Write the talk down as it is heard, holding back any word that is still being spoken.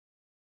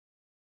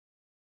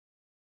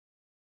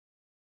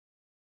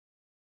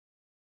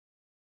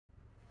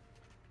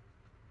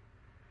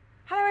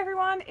Hello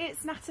everyone,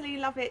 it's Natalie,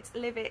 Love It,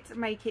 Live It,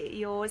 Make It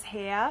Yours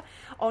here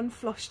on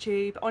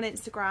Flosstube, on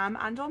Instagram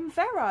and on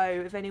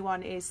Vero if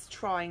anyone is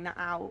trying that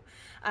out.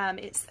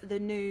 It's the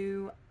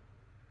new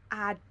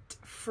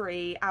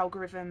ad-free,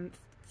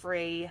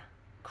 algorithm-free,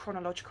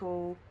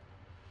 chronological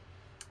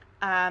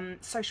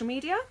social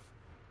media.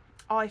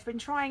 I've been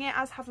trying it,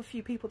 as have a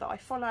few people that I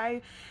follow,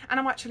 and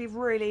I'm actually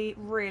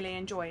really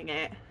enjoying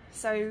it.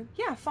 So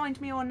yeah, find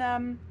me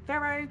on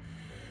Vero.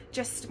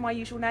 Just my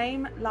usual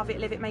name, Love It,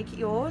 Live It, Make It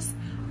Yours.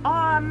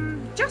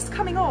 I'm just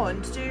coming on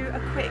to do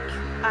a quick,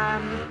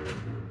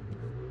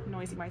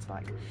 noisy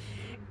motorbike,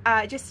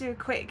 just do a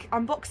quick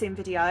unboxing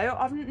video.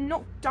 I've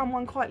not done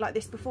one quite like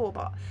this before,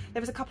 but there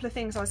was a couple of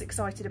things I was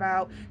excited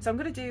about. So I'm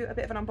going to do a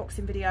bit of an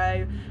unboxing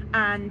video,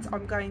 and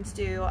I'm going to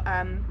do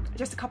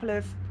just a couple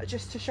of,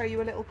 just to show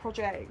you a little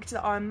project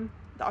that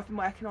I've been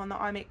working on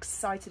that I'm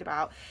excited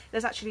about.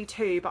 There's actually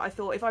two, but I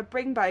thought if I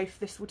bring both,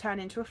 this will turn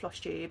into a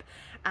Flosstube.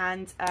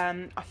 And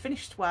I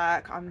finished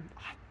work. I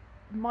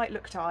might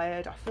look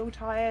tired. I feel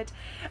tired,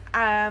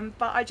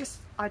 but I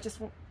just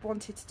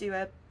wanted to do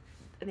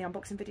the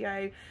unboxing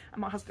video, and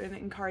my husband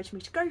encouraged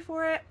me to go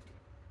for it.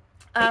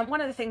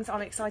 One of the things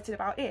I'm excited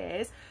about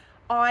is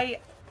I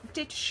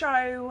did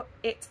show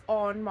it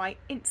on my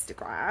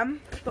Instagram,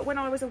 but when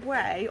I was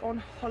away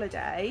on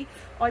holiday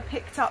I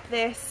picked up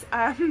this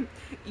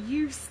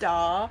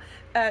U-Star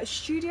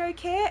studio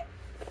kit,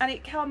 and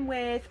it come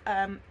with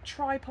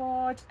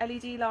tripod,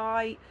 LED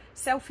light,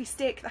 selfie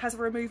stick that has a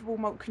removable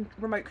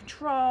remote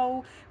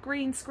control,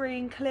 green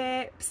screen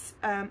clips,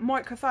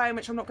 microphone,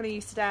 which I'm not going to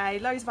use today,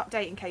 loads of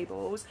updating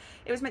cables.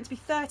 It was meant to be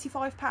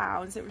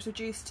 £35, it was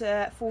reduced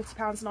to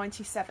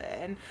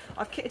 £40.97.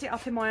 I've kitted it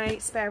up in my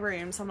spare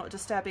room so I'm not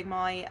disturbing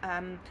my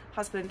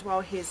husband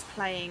while he's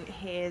playing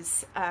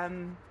his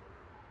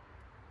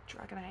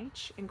Dragon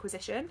Age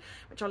Inquisition,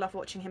 which I love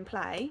watching him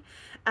play,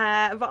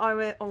 but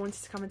I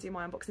wanted to come and do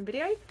my unboxing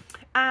video,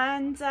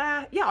 and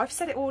yeah, I've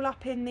set it all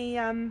up in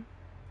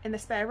the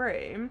spare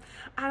room,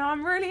 and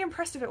I'm really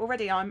impressed with it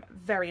already. I'm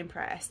very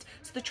impressed.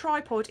 So the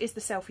tripod is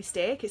the selfie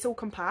stick. It's all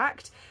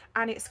compact,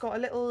 and it's got a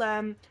little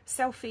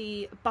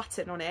selfie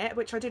button on it,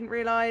 which I didn't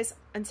realise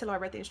until I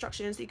read the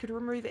instructions that you could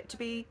remove it to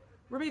be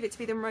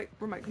the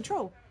remote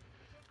control.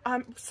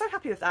 I'm so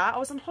happy with that. I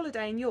was on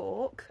holiday in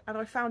York and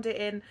I found it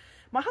in,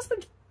 my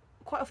husband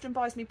quite often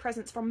buys me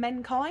presents from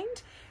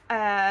Mankind,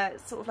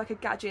 sort of like a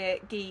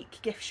gadget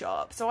geek gift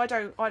shop. So I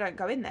don't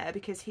go in there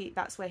because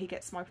that's where he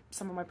gets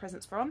some of my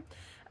presents from.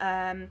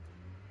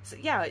 So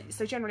yeah,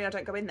 so generally I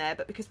don't go in there,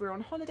 but because we're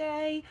on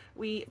holiday,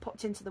 we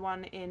popped into the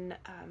one in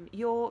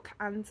York,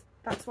 and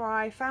that's where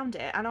I found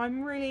it, and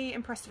I'm really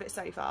impressed with it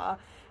so far.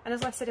 And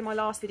as I said in my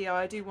last video,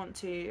 I do want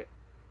to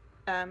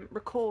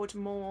record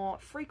more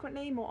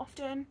frequently, more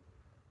often.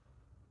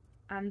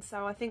 And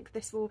so I think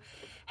this will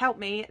help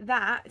me,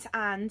 that,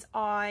 and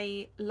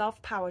I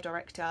love Power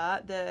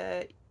Director,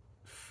 the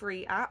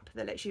free app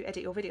that lets you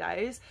edit your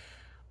videos.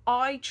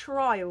 I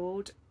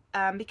trialled,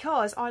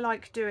 because I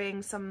like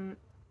doing some,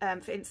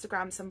 for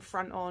Instagram, some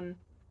front-on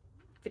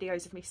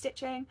videos of me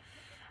stitching,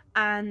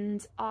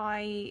 and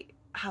I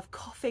have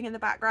coughing in the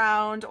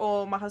background,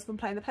 or my husband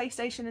playing the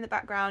PlayStation in the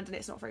background, and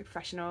it's not very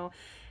professional.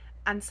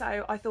 And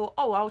so I thought,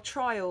 oh, I'll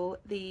trial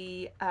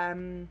the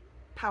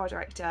Power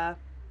Director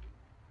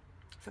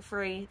for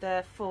free,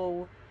 the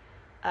full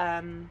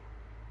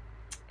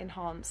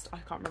enhanced, I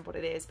can't remember what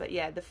it is, but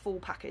yeah, the full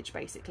package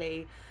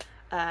basically.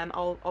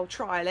 I'll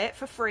trial it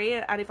for free,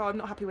 and if I'm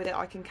not happy with it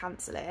I can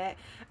cancel it,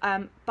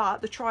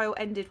 but the trial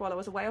ended while I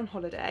was away on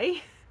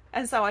holiday,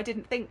 and so I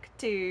didn't think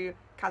to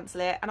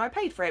cancel it, and I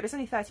paid for it. But it's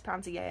only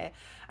 £30 a year,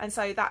 and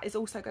so that is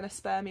also going to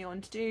spur me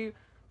on to do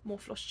more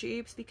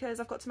Flosstubes, because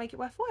I've got to make it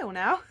worthwhile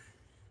now.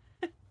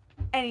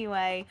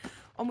 Anyway,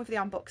 on with the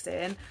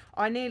unboxing.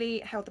 I nearly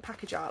held the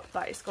package up,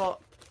 but it's got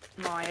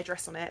my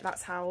address on it.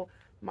 That's how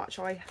much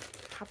I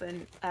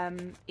haven't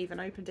even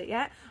opened it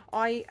yet.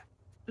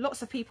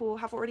 Lots of people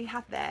have already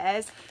had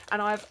theirs,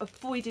 and I've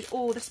avoided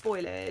all the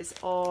spoilers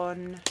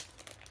on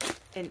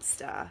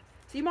Insta.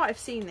 So you might have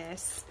seen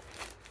this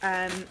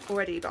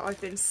already, but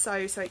I've been so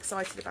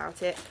excited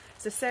about it.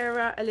 So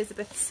Sarah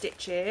Elizabeth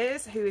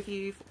Stitches, who, if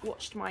you've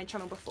watched my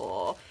channel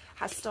before,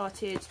 has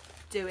started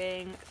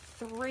doing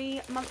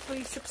 3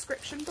 monthly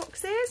subscription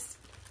boxes,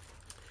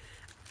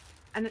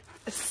 and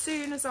as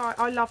soon as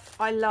I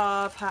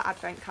love her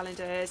advent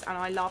calendars, and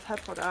I love her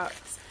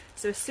products.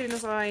 So as soon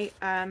as sorry,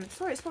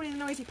 it's probably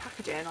noisy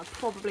packaging. I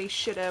probably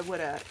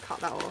woulda cut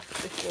that off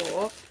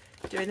before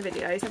doing the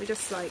videos. Let me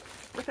just like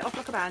rip it off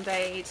like a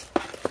band-aid,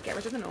 get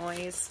rid of the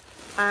noise.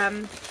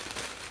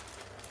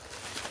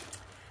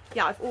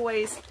 Yeah, I've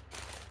always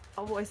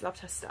loved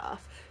her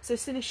stuff. So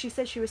as soon as she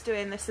said she was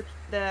doing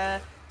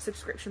the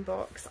subscription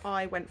box,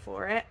 I went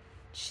for it,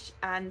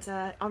 and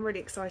I'm really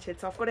excited.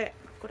 So I've got it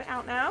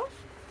out now.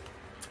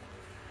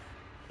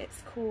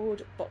 It's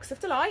called Box of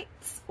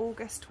Delights,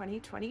 August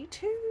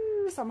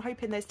 2022. So I'm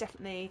hoping there's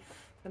definitely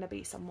going to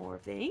be some more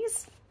of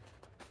these.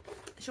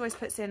 She always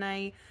puts in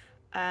a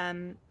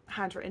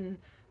handwritten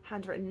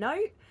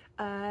note.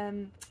 I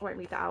won't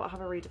read that out, I'll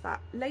have a read of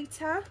that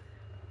later.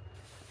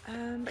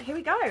 But here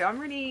we go.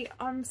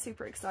 I'm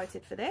super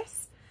excited for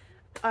this.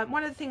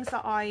 One of the things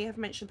that I have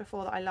mentioned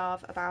before that I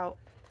love about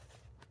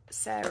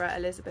Sarah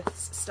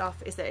Elizabeth's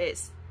stuff is that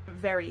it's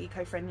very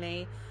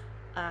eco-friendly.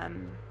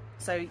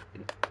 So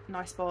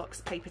nice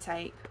box, paper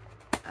tape,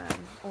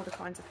 all the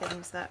kinds of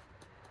things that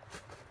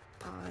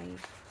I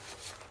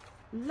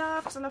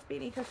love, because I love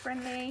being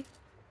eco-friendly.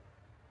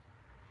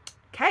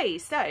 Okay,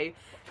 so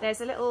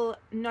there's a little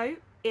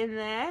note in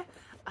there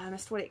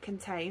as to what it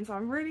contains.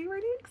 I'm really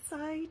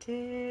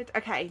excited.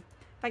 Okay,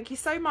 thank you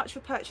so much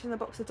for purchasing the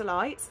box of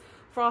delights.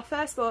 For our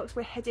first box,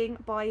 we're heading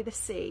by the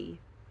sea,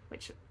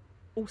 which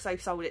also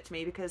sold it to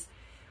me because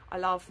I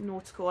love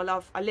nautical.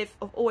 I've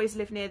always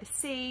lived near the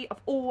sea.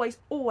 I've always,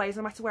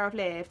 no matter where I've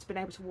lived, been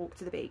able to walk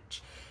to the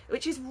beach,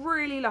 which is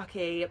really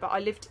lucky. But I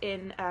lived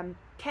in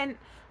Kent,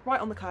 right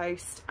on the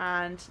coast,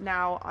 and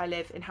now I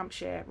live in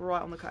Hampshire,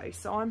 right on the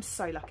coast. So I'm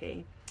so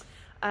lucky.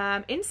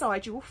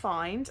 Inside you will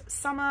find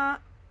summer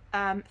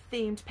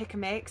themed pick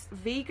and mix,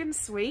 vegan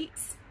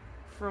sweets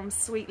from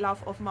Sweet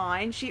Love of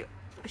Mine. She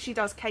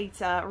does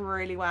cater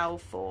really well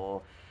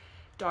for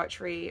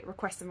dietary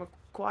requests and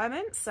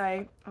requirements,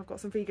 so I've got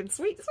some vegan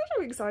sweets which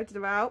I'm excited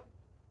about.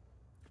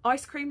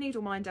 Ice cream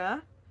needle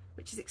minder,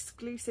 which is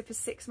exclusive for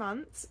 6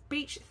 months.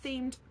 Beach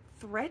themed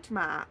thread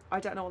mat,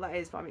 I don't know what that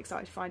is, but I'm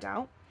excited to find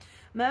out.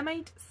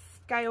 Mermaid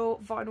scale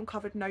vinyl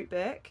covered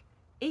notebook.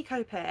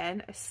 Eco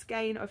pen, a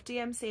skein of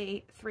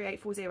DMC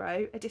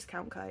 3840, a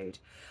discount code.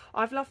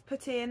 I've loved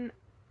putting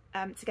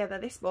together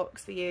this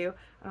box for you,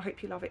 and I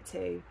hope you love it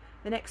too.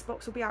 The next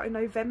box will be out in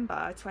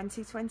November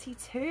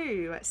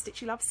 2022.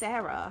 Stitchy Love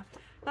Sarah.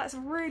 That's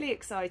really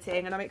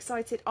exciting, and I'm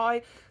excited.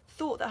 I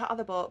thought that her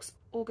other box,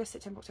 August,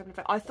 September, October,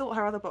 November, I thought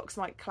her other box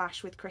might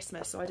clash with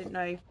Christmas, so I didn't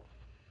know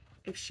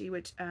if she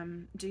would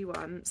do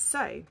one.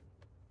 So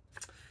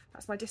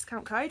that's my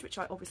discount code, which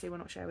I obviously will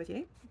not share with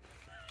you.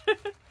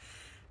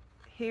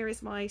 Here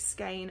is my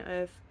skein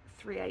of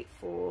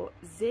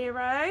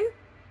 3840.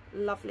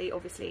 Lovely,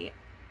 obviously,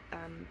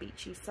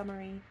 beachy,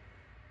 summery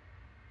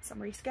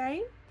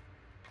skein.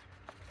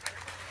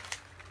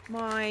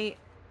 My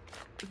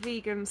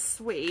vegan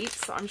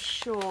sweets, I'm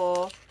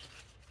sure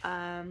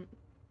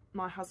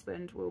my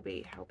husband will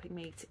be helping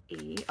me to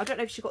eat. I don't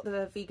know if she got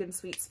the vegan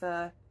sweets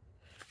for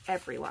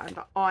everyone,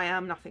 but I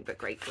am nothing but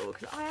grateful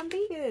because I am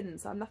vegan,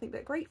 so I'm nothing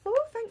but grateful.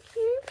 Thank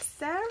you,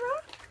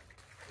 Sarah.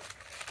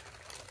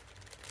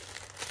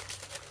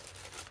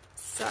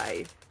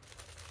 So,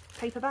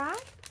 paper bag,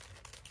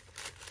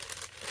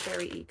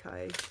 very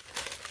eco.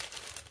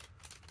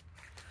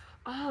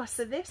 Oh,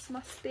 so this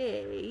must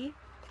be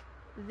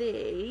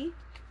the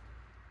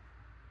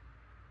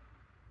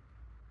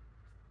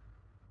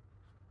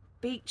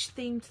beach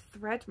themed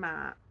thread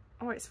mat.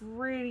 Oh, it's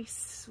really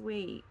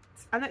sweet,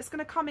 and it's going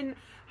to come in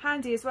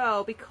handy as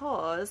well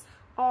because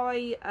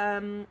I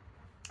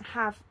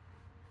have,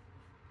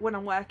 when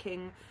I'm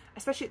working,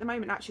 especially at the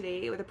moment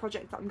actually with a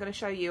project that I'm going to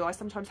show you, I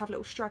sometimes have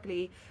little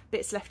straggly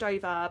bits left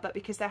over, but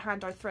because they're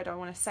hand-dyed thread I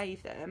want to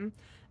save them.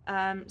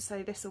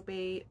 So this will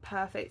be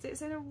perfect.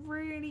 It's in a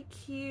really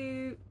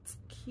cute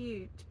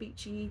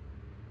beachy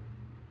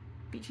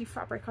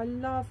fabric. I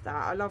love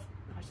that. I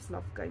just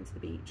love going to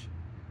the beach,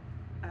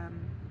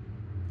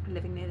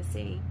 living near the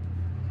sea,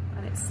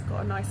 and it's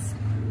got a nice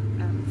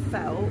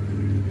felt,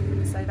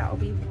 so that will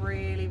be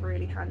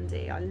really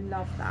handy. I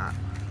love that.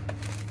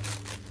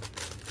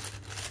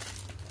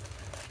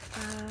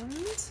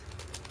 And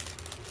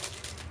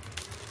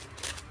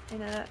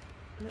in a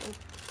little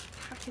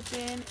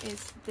packaging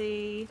is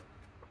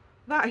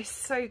that is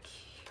so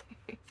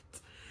cute,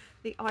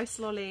 the Ice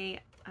Lolly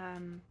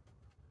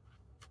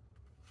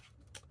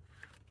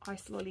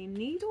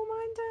needle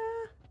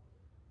minder.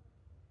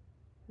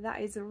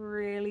 That is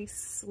really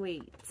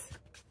sweet.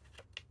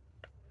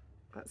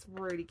 That's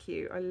really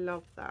cute. I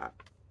love that.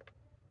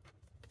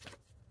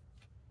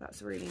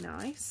 That's really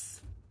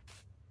nice.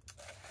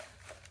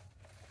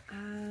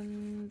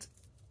 And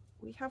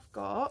we have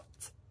got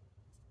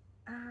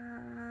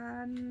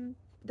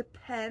the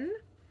pen,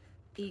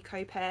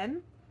 Eco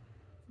Pen,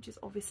 which is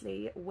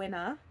obviously a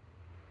winner.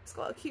 It's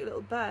got a cute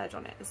little bird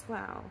on it as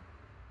well.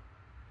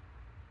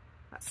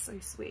 That's so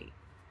sweet.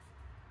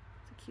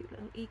 It's a cute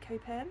little Eco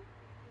Pen.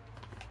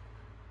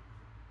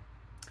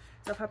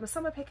 So I've had my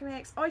summer pick and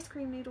mix, ice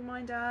cream needle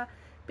minder,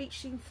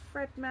 beach themed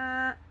thread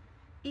mat,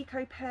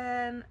 Eco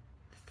Pen,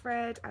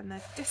 thread, and the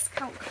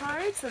discount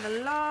code. So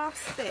the last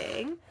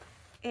thing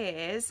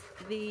is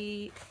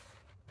the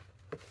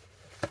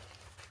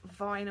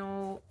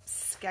vinyl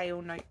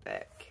scale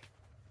notebook.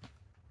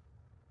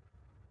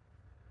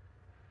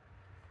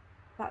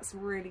 That's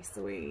really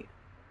sweet.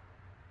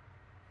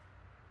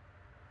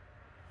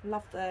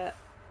 Love the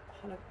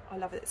I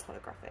love it. It's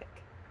holographic.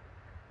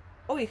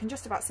 Oh, you can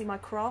just about see my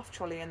craft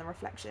trolley in the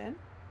reflection.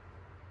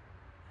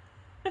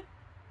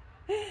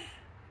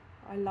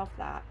 I love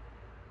that.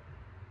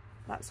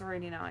 That's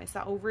really nice.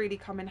 That will really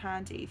come in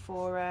handy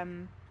for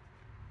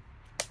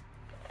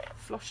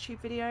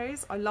Flosstube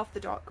videos. I love the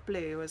dark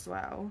blue as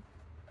well.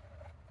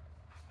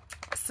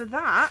 So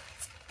that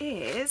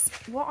is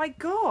what I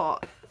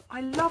got.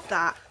 I love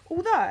that.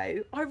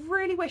 Although I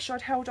really wish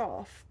I'd held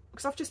off,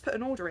 because I've just put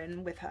an order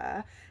in with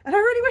her, and I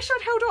really wish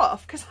I'd held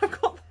off because I've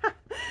got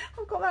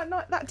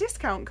that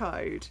discount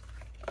code.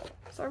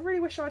 So I really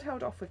wish I'd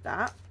held off with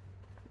that.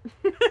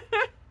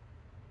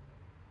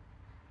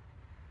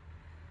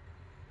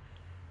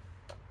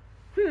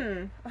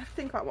 I have to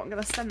think about what I'm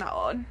going to spend that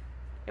on.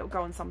 It'll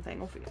go on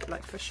something,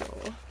 like, for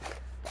sure.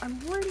 But I'm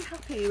really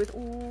happy with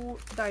all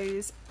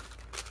those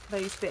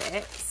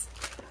bits,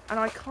 and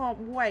I can't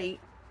wait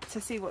to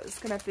see what's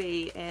going to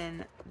be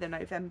in the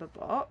November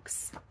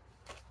box.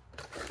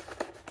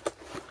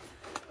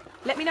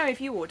 Let me know if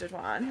you ordered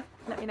one.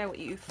 Let me know what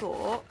you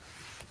thought.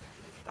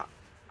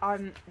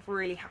 I'm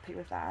really happy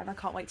with that, and I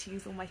can't wait to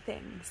use all my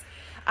things.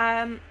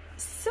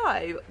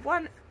 So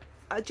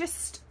I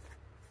just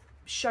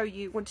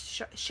wanted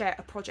to share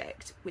a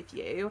project with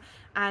you,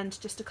 and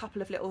just a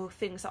couple of little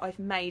things that I've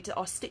made that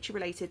are stitchy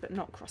related but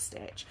not cross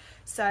stitch.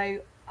 So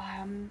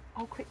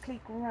I'll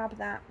quickly grab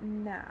that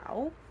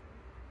now.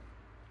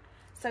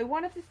 So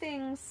one of the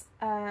things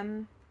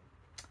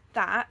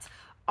that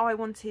I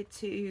wanted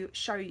to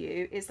show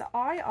you is that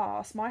I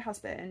asked my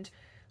husband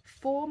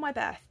for my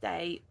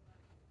birthday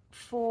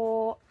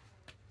for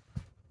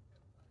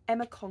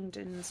Emma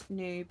Congdon's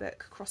new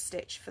book, Cross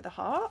Stitch for the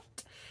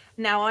Heart.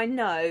 Now, I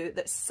know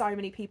that so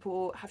many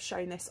people have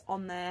shown this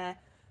on their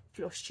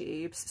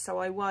Flosstubes, so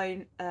I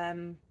won't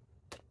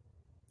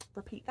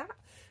repeat that.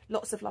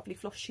 Lots of lovely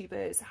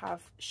Flosstubers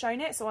have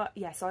shown it, so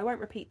I won't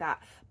repeat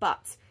that.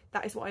 But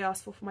that is what I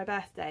asked for my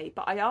birthday.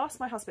 But I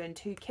asked my husband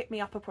to kit me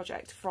up a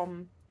project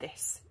from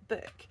this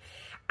book,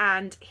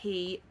 and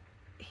he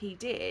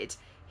did.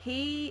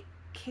 He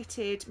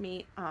kitted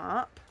me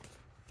up.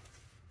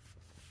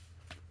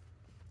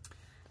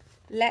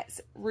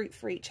 Let's root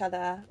for each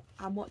other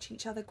and watch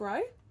each other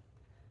grow.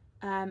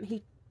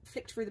 He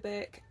flicked through the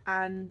book,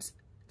 and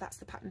that's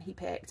the pattern he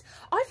picked.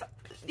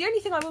 The only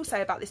thing I will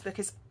say about this book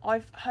is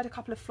I've heard a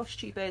couple of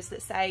Flosstubers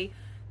that say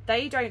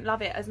they don't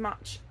love it as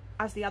much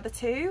as the other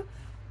two.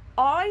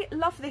 I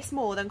love this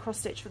more than Cross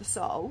Stitch for the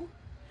Soul.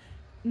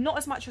 Not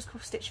as much as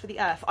Cross Stitch for the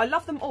Earth. I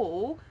love them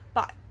all,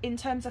 but in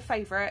terms of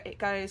favourite, it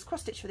goes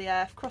Cross Stitch for the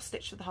Earth, Cross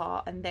Stitch for the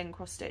Heart, and then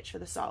Cross Stitch for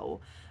the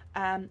Soul.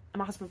 And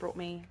my husband brought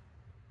me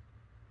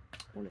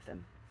all of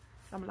them.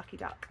 I'm a lucky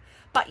duck.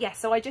 But yeah,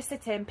 so I just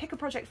said to him, pick a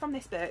project from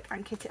this book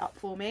and kit it up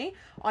for me.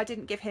 I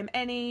didn't give him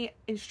any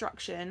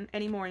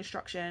more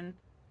instruction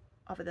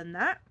other than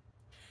that.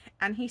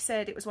 And he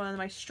said it was one of the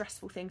most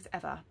stressful things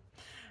ever.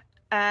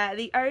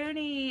 The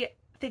only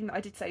thing that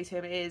I did say to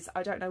him is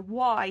I don't know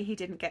why he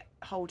didn't get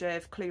hold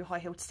of Clue High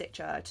Heeled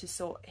Stitcher to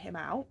sort him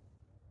out,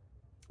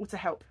 or to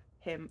help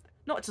him,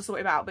 not to sort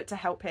him out, but to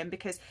help him,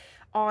 because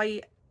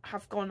I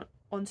have gone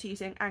on to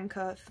using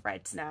anchor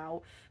threads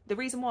now. The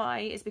reason why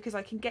is because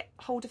I can get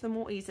hold of them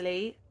more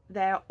easily.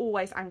 There are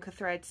always anchor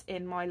threads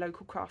in my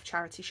local craft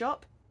charity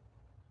shop.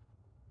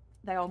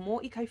 They are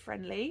more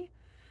eco-friendly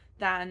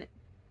than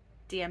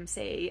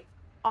DMC.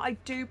 I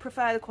do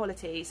prefer the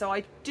quality, so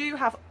I do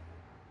have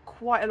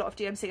quite a lot of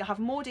DMC. I have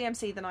more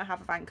DMC than I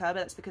have of anchor, but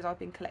that's because I've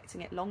been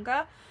collecting it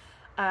longer.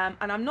 And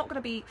I'm not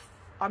going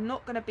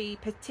to be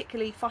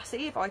particularly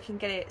fussy if I can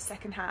get it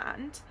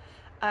secondhand.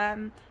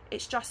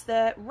 It's just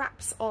the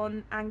wraps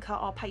on anchor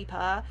are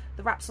paper,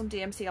 the wraps on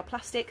DMC are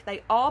plastic.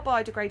 They are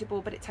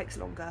biodegradable, but it takes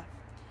longer.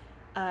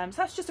 So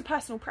that's just a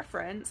personal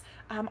preference.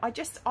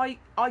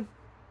 I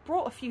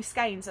brought a few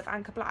skeins of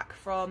anchor black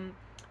from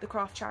the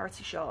craft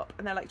charity shop,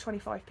 and they're like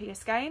 25p a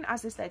skein,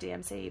 as is their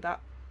DMC,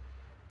 but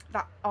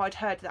that I'd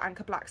heard that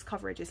anchor black's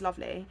coverage is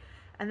lovely,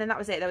 and then that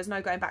was it. There was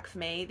no going back for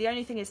me. The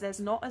only thing is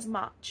there's not as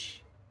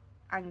much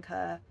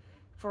anchor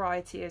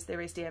variety as there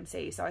is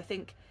DMC, so I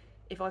think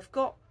if I've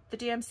got the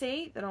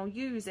DMC, then I'll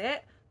use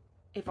it.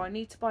 If I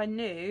need to buy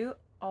new,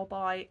 I'll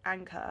buy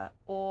anchor,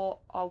 or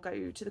I'll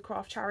go to the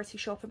craft charity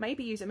shop and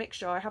maybe use a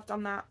mixture. I have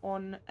done that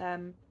on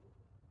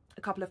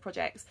a couple of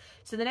projects.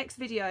 So the next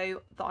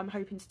video that I'm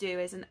hoping to do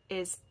is an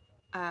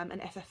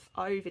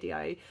FFO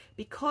video.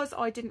 Because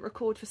I didn't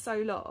record for so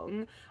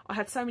long, I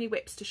had so many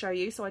whips to show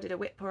you, so I did a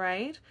whip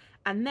parade,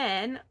 and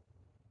then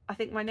I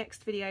think my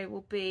next video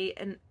will be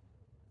an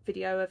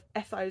video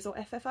of FOs or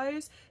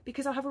FFOs,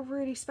 because I have a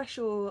really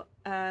special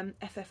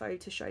FFO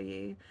to show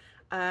you.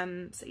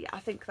 So yeah,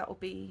 I think that'll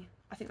be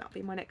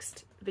my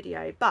next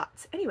video.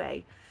 But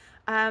anyway,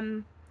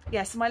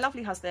 yeah, so my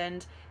lovely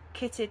husband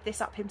kitted this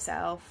up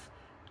himself,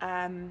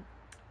 and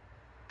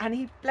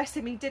he, bless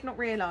him, he did not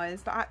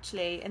realise, but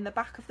actually in the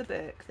back of the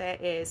book there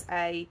is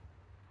a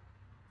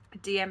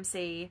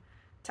DMC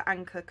to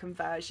anchor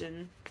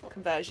conversion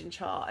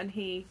chart, and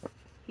he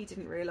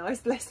didn't realise,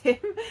 bless him.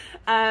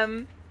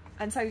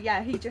 And so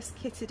yeah, he just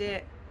kitted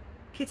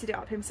it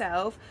up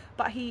himself.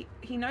 But he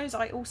knows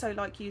I also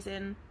like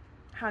using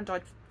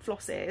hand-dyed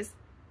flosses.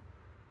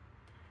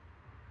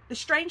 The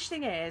strange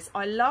thing is,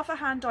 I love a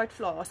hand-dyed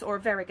floss, or a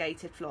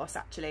variegated floss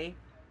actually,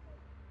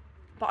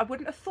 but I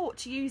wouldn't have thought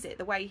to use it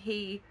the way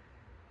he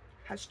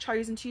has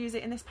chosen to use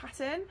it in this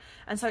pattern.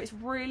 And so it's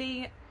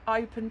really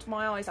opened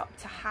my eyes up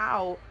to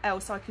how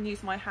else I can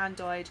use my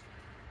hand-dyed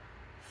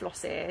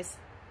flosses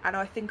and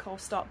I think I'll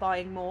start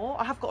buying more.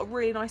 I have got a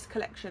really nice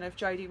collection of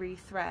Jodie Reed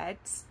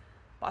threads,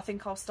 but I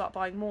think I'll start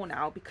buying more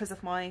now because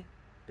of my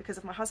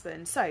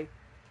husband. So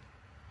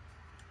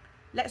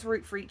let's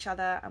root for each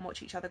other and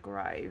watch each other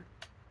grow.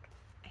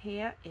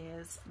 Here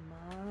is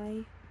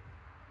my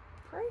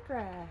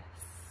progress.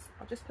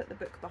 I'll just put the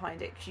book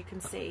behind it because you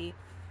can see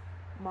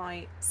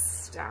my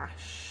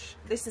stash.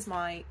 This is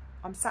my,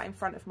 I'm sat in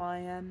front of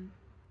my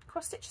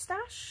cross stitch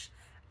stash,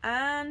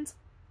 and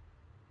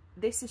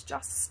this is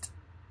just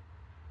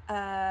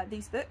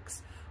these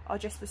books are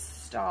just the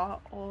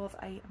start of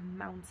a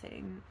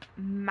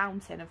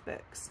mountain of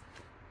books.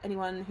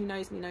 Anyone who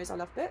knows me knows I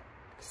love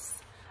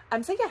books.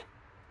 So yeah,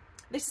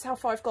 this is how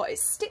far I've got. It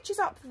stitches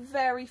up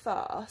very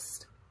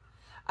fast.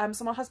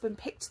 So my husband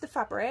picked the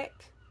fabric,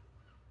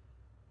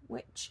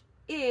 which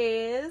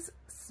is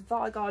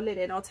Svargar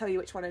linen. I'll tell you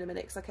which one in a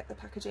minute because I kept the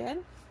package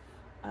in,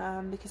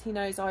 because he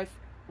knows I've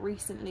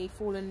recently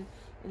fallen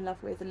in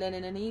love with the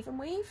linen and even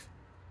weave.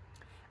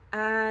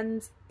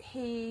 And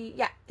he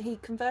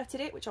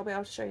converted it, which I'll be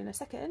able to show you in a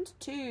second,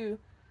 to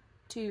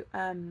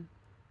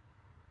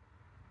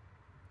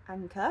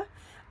anchor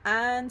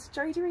and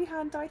Jodie Reed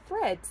hand dyed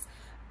threads.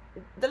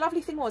 The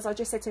lovely thing was, I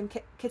just said to him,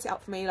 kit it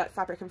up for me, like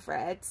fabric and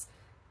threads.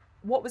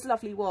 What was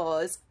lovely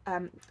was,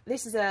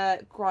 this is a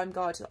grime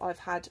guard that I've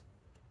had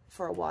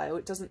for a while.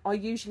 It doesn't, I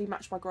usually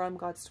match my grime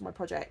guards to my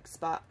projects,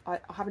 but I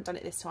haven't done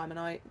it this time, and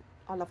I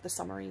love the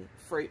summery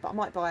fruit, but I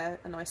might buy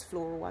a nice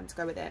floral one to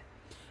go with it.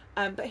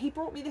 But he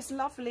brought me this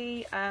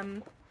lovely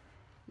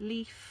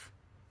leaf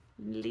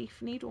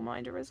needle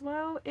minder as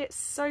well. It's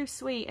so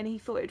sweet, and he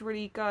thought it'd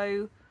really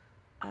go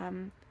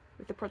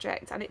with the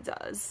project, and it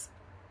does.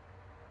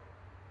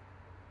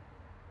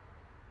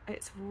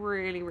 It's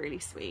really, really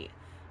sweet.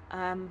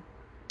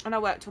 And I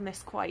worked on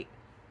this quite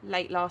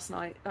late last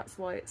night. That's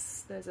why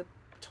there's a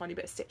tiny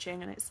bit of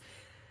stitching and it's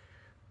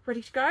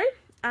ready to go.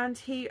 And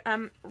he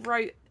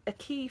wrote a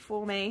key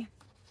for me,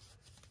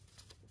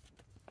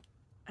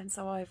 and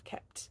so I've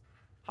kept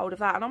hold of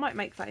that, and I might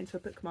make that into a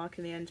bookmark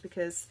in the end,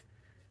 because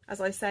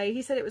as I say,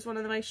 he said it was one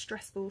of the most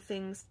stressful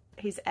things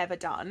he's ever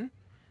done.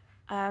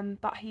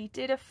 But he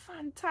did a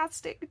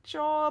fantastic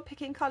job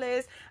picking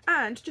colours.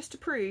 And just to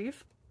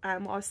prove what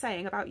I was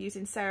saying about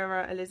using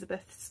Sarah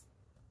Elizabeth's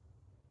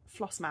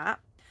floss mat,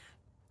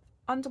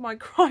 under my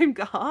grime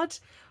guard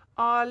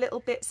are little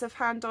bits of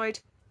hand-dyed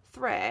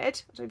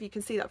thread. I don't know if you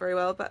can see that very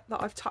well, but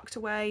that I've tucked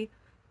away.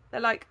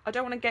 They're like, I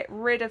don't want to get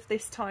rid of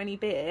this tiny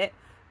bit.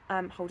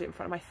 Hold it in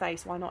front of my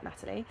face, why not,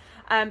 Natalie?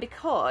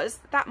 Because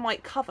that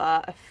might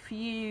cover a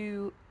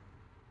few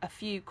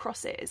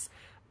crosses.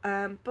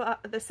 But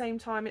at the same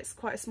time, it's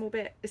quite a small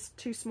bit. It's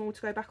too small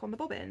to go back on the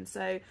bobbin,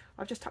 so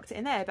I've just tucked it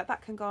in there. But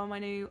that can go on my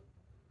new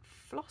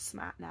floss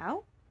mat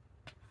now.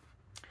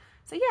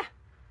 So yeah,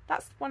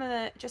 that's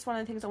just one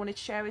of the things I wanted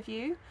to share with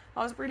you.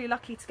 I was really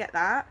lucky to get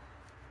that.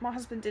 My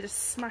husband did a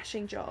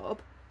smashing job,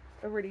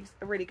 a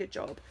really good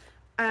job.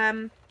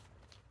 And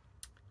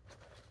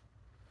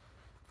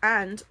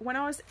when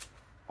I was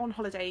on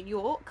holiday in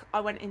York,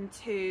 I went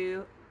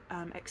into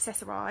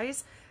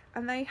Accessorize,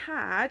 and they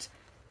had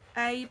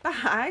a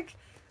bag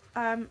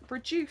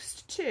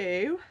reduced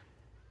to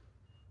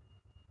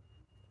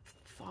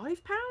 £5, I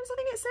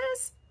think it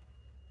says.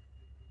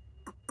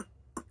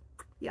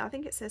 Yeah, I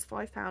think it says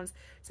 £5.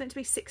 It's meant to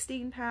be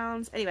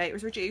 £16. Anyway, it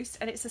was reduced,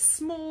 and it's a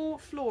small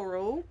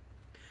floral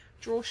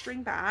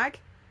drawstring bag,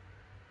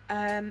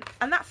 and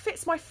that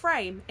fits my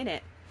frame in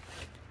it.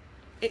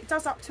 It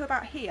does up to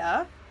about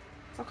here,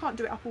 so I can't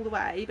do it up all the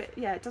way, but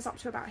yeah, it does up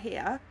to about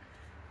here,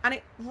 and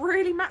it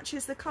really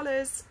matches the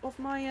colours of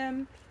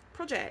my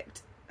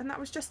project. And that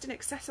was just an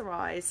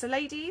Accessorize. So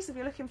ladies, if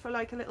you're looking for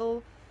like a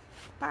little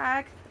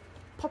bag,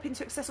 pop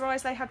into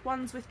Accessorize. They had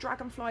ones with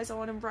dragonflies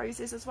on and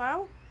roses as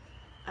well.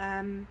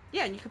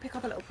 Yeah, and you can pick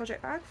up a little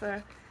project bag for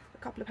a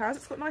couple of pounds.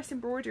 It's got nice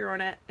embroidery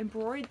on it, and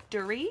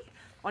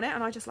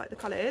I just like the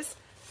colours.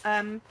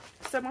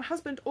 So my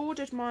husband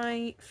ordered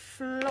my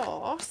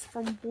floss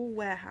from Wool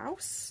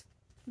Warehouse.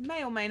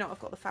 May or may not have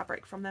got the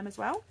fabric from them as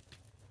well.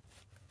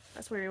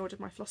 That's where he ordered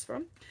my floss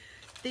from.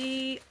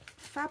 The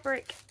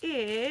fabric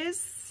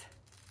is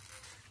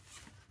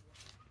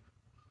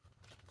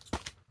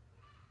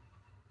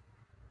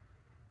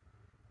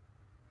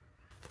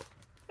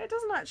it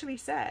doesn't actually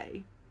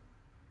say.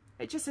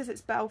 It just says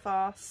it's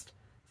Belfast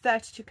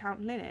 32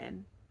 count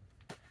linen,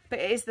 but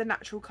it is the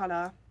natural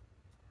colour.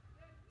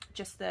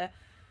 Just the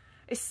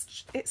it's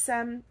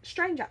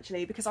strange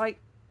actually, because I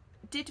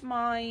did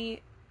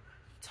my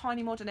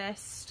Tiny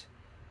Modernist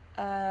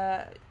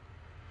Cheryl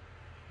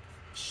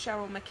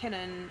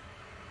McKinnon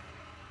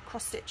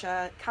cross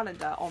stitcher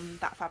calendar on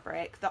that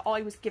fabric that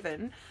I was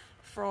given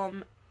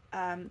from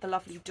the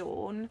lovely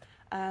Dawn.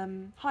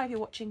 Hi, if you're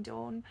watching,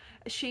 Dawn.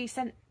 She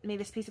sent me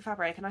this piece of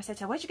fabric, and I said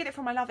to her, where'd you get it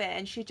from? I love it.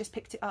 And she just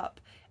picked it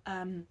up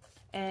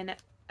in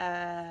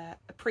a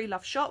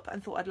pre-love shop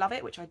and thought I'd love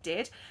it, which I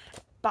did.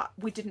 but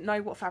we didn't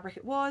know what fabric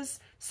it was.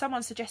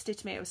 Someone suggested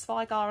to me it was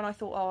Svigar, and I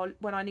thought, oh,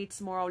 when I need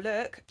some more, I'll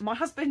look. My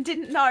husband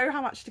didn't know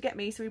how much to get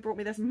me, so he brought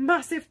me this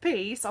massive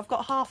piece. I've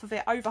got half of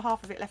it, over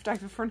half of it left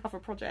over for another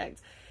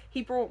project.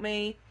 He brought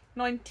me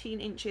 19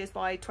 inches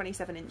by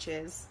 27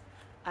 inches,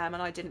 and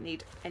I didn't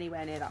need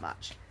anywhere near that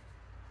much.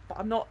 But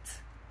I'm not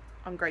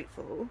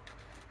ungrateful.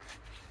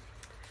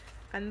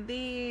 And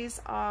these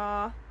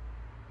are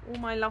all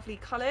my lovely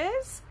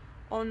colours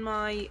on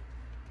my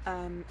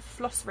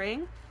floss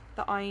ring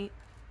that I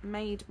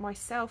made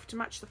myself to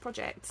match the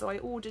project. So I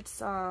ordered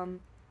some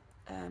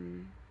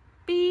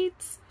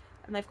beads,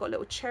 and they've got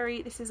little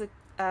cherry. This is a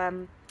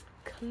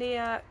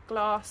clear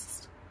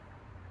glass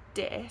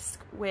disc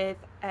with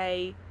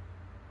a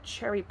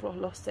cherry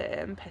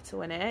blossom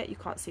petal in it. You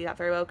can't see that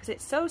very well because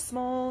it's so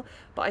small,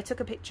 but I took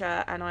a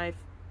picture and I've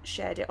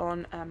shared it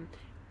on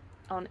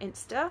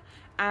Insta.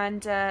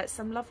 And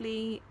some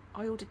lovely,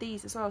 I ordered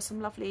these as well,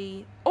 some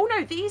lovely, oh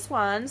no, these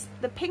ones,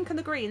 the pink and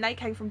the green, they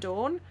came from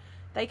Dawn.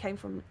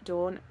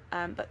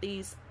 But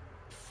these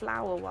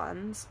flower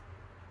ones,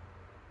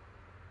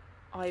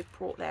 I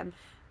brought them,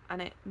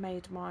 and it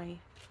made a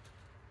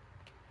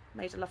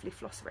lovely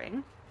floss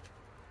ring.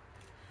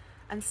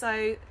 And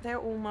so they're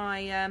all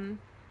my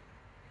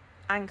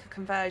anchor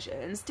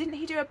conversions. Didn't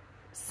he do a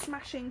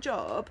smashing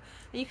job?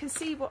 And you can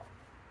see what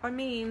I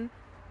mean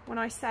when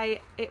I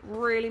say it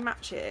really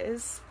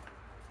matches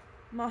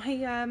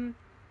my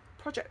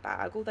project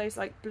bag. All those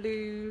like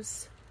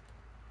blues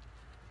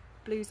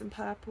and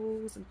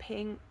purples and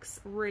pinks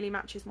really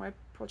matches my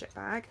project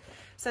bag.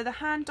 So the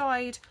hand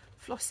dyed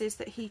flosses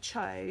that he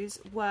chose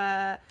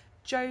were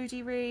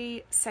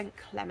Jodiery St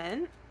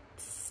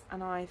Clements,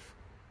 and I've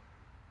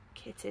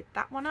kitted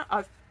that one up.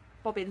 I've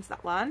bobbins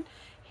that one.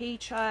 He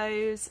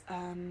chose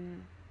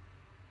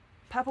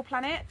Purple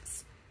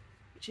Planets,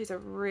 which is a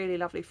really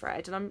lovely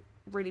thread, and I'm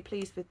really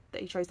pleased with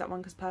that he chose that one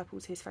because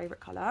purple's his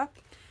favourite colour.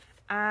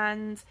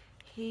 And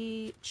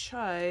he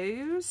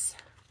chose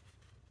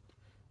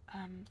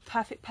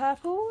Perfect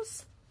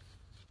Purples,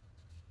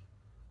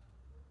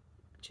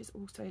 which is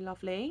also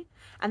lovely,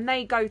 and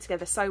they go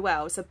together so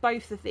well. So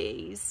both of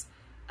these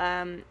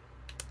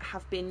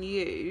have been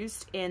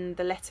used in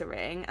the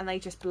lettering, and they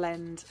just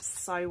blend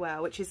so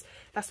well,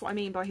 that's what I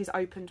mean by he's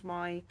opened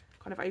my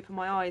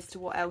eyes to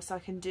what else I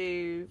can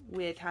do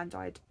with hand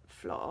dyed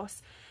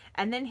floss.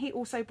 And then he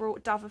also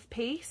brought Dove of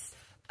Peace,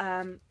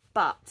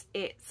 but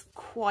it's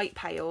quite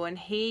pale, and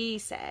he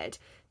said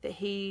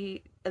that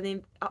and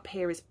then up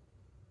here is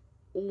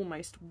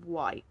almost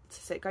white,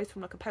 so it goes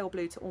from like a pale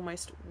blue to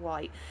almost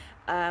white.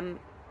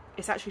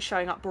 It's actually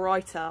showing up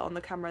brighter on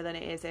the camera than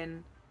it is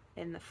in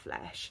the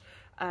flesh,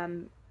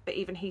 but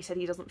even he said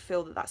he doesn't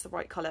feel that that's the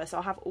right colour. So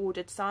I have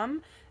ordered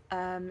some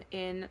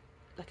in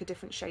like a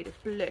different shade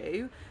of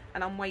blue,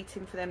 and I'm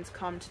waiting for them to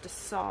come to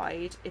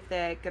decide if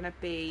they're going to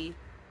be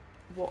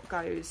what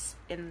goes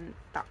in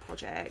that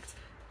project.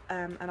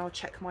 And I'll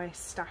check my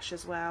stash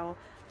as well,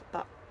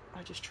 but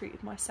I just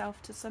treated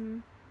myself to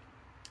some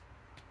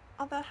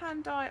other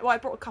hand dye. Well, I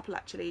brought a couple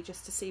actually,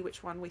 just to see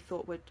which one we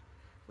thought would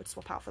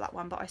swap out for that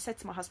one, but I said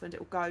to my husband it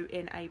will go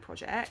in a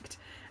project.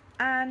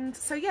 And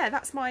so yeah,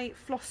 that's my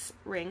floss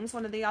rings.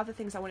 One of the other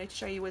things I wanted to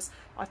show you was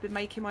I've been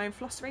making my own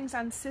floss rings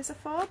and scissor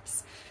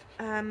fobs,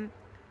 and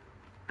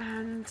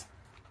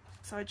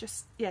so I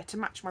just, yeah, to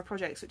match my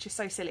projects, which is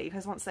so silly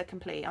because once they're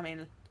complete, I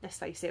mean, let's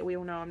face it, we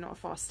all know I'm not a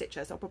fast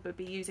stitcher, so I'll probably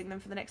be using them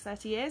for the next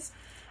 30 years.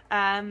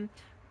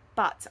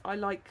 But I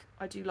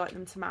do like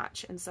them to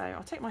match, and so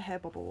I'll take my hair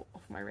bobble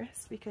off my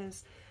wrist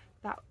because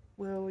that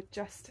will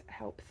just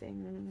help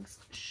things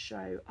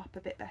show up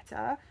a bit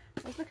better.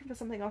 I was looking for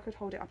something I could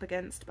hold it up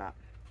against, but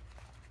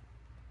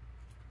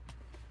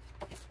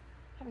I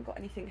haven't got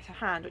anything to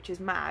hand, which is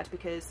mad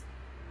because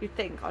you'd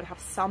think I'd have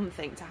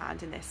something to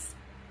hand in this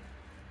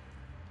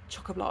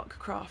chock-a-block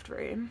craft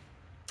room.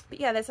 But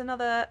yeah, there's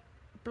another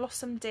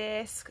blossom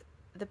disc,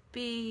 the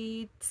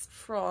beads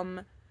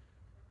from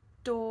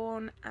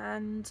Dawn,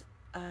 and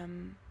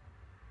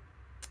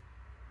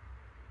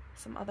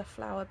some other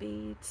flower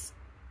beads.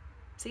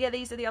 So yeah,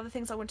 these are the other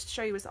things I wanted to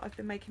show you, is that I've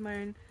been making my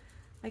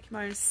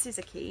own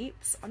scissor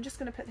keeps. I'm just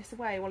going to put this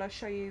away while I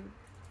show you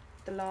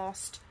the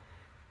last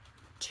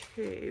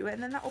two,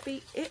 and then that will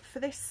be it for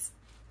this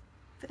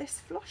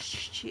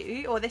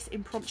Flosstube, or this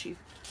impromptu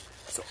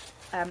sort of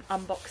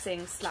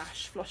unboxing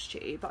slash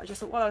Flosstube. But I just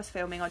thought while I was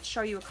filming I'd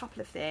show you a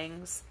couple of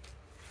things,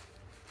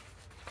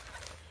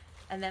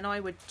 and then I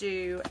would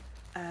do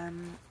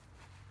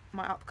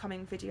my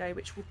upcoming video,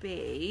 which will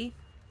be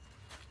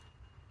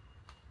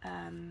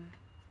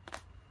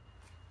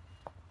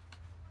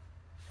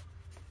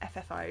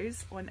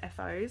FFOs or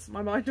FOs.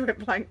 My mind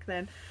went blank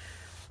then.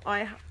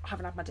 I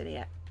haven't had my dinner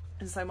yet,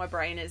 and so my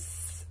brain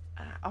is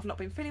I've not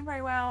been feeling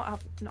very well.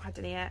 I've not had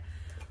dinner yet.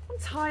 I'm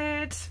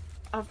tired.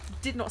 I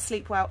did not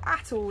sleep well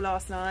at all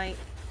last night.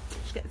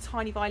 Just get the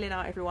tiny violin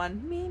out,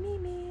 everyone.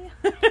 Me.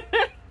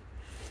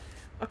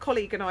 A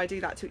colleague and I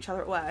do that to each other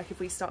at work. If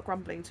we start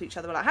grumbling to each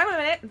other, we're like, hang on a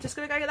minute, I'm just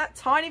going to go get that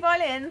tiny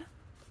violin.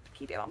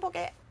 Keep it in my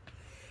pocket.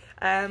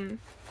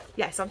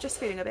 Yeah, so I'm just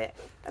feeling a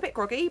bit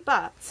groggy,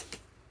 but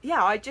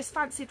yeah, I just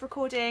fancied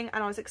recording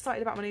and I was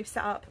excited about my new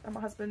setup, and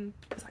my husband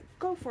was like,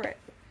 go for it.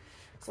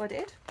 So I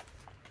did.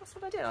 That's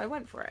what I did. I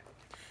went for it.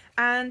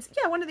 And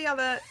yeah, one of the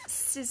other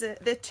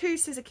the 2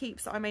 scissor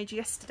keeps that I made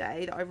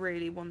yesterday that I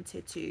really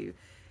wanted to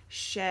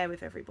share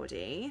with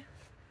everybody.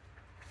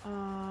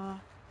 I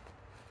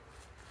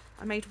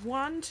made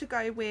one to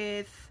go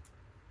with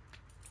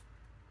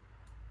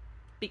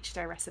beach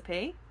day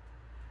recipe.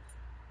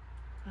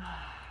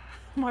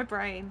 My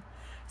brain.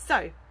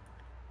 So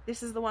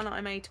this is the one that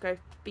I made to go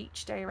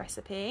beach day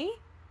recipe.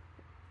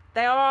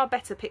 There are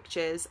better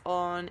pictures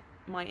on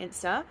my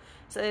Insta.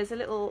 So there's a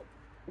little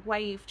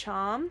wave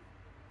charm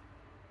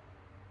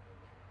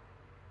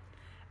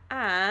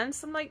and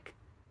some like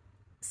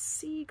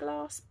sea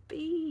glass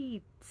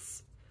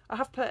beads. I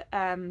have put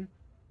on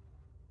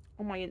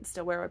my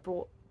Insta where I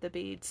bought the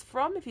beads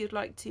from if you'd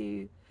like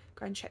to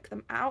go and check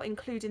them out,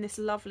 including this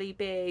lovely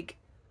big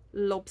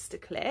lobster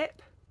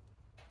clip.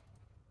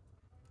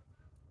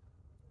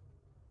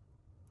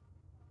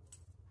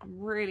 I'm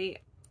really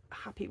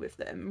happy with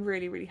them,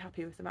 really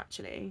happy with them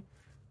actually.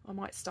 I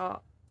might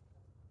start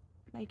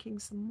making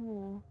some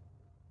more,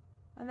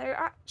 and they're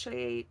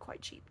actually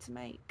quite cheap to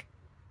make,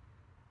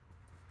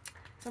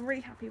 so I'm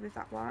really happy with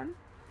that one.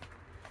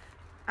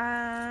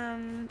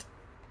 And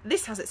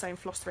this has its own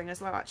floss ring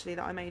as well actually,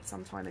 that I made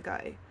some time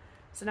ago,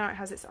 so now it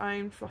has its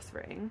own floss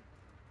ring,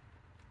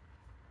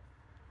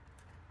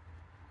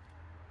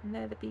 and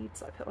they're the beads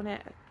that I put on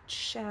it. A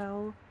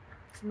shell,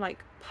 some like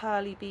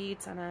pearly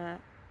beads, and a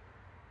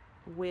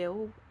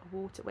wheel, a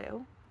water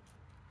wheel.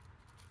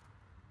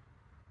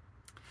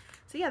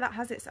 So yeah, that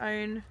has its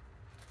own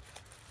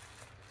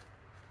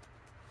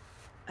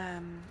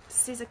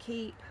scissor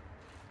keep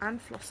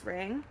and floss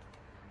ring,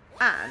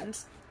 and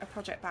a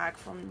project bag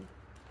from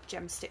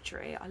Gem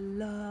Stitchery. I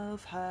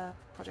love her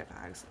project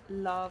bags.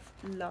 Love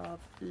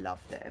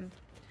them.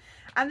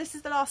 And this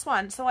is the last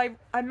one. So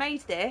I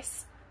made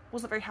this,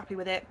 wasn't very happy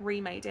with it,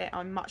 remade it.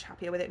 I'm much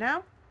happier with it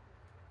now.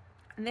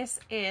 And this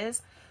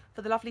is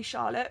for the lovely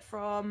Charlotte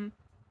from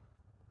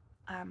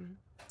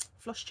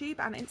Flosstube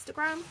and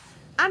Instagram,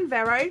 and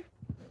Vero,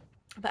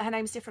 but her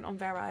name's different on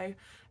Vero,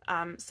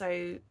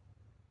 so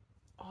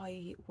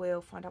I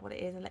will find out what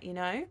it is and let you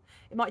know.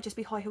 It might just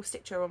be High Heel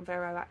Stitcher on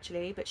Vero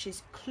actually, but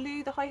she's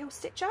Clue the High Heel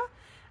Stitcher.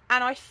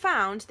 And I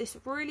found this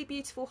really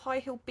beautiful high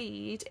heel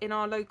bead in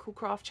our local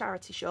craft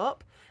charity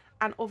shop,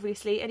 and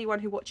obviously anyone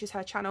who watches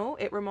her channel,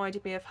 it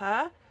reminded me of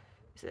her.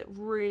 It's a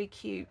really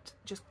cute,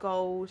 just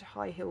gold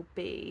high heel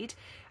bead.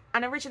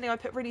 And originally I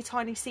put really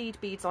tiny seed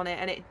beads on it,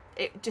 and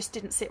it just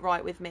didn't sit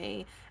right with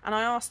me. And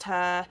I asked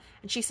her,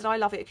 and she said, I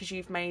love it because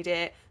you've made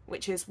it,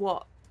 which is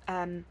what,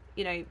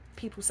 you know,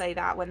 people say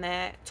that when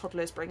their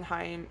toddlers bring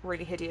home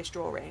really hideous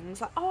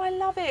drawings. Like, oh, I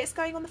love it, it's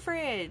going on the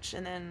fridge.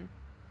 And then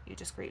you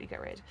discreetly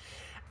get rid.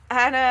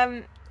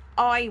 And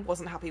I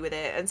wasn't happy with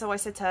it. And so I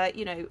said to her,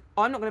 you know,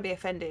 I'm not going to be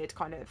offended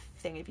kind of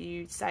thing if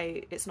you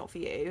say it's not for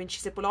you. And she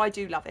said, well, I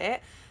do love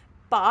it,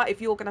 but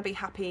if you're going to be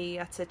happy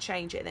to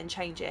change it, then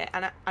change it.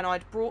 And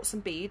I'd brought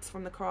some beads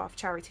from the craft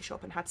charity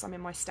shop and had some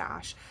in my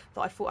stash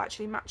that I thought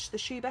actually matched the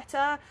shoe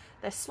better.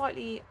 They're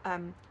slightly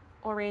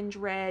orange,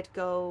 red,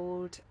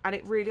 gold, and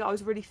it really, I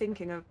was really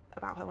thinking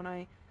about her when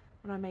I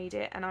made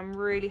it, and I'm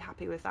really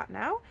happy with that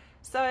now.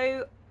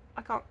 So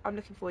I'm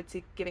looking forward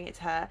to giving it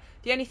to her.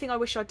 The only thing I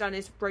wish I'd done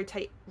is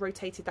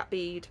rotated that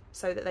bead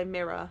so that they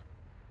mirror,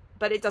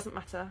 but it doesn't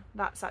matter.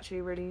 That's actually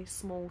a really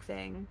small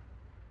thing.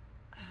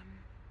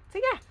 So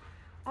yeah,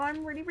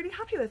 I'm really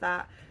happy with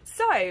that.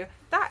 So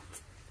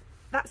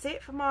that's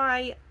it for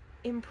my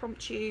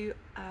impromptu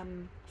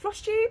floss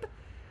tube.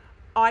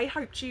 I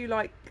hope you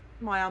like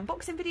my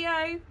unboxing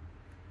video.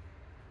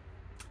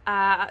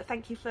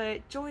 Thank you for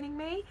joining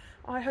me.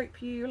 I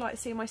hope you like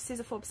seeing my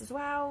scissor fobs as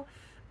well,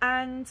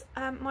 and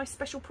my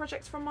special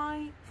projects from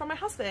my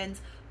husband.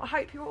 I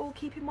hope you're all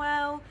keeping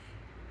well,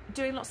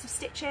 doing lots of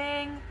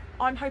stitching.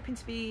 I'm hoping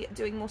to be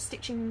doing more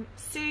stitching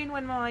soon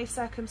when my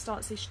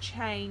circumstances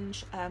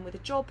change, with a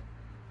job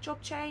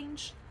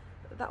change.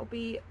 That'll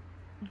be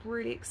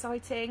really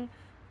exciting.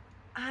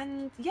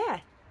 And yeah,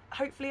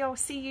 hopefully I'll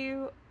see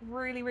you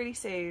really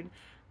soon.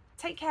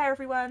 Take care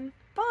everyone.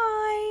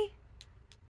 Bye.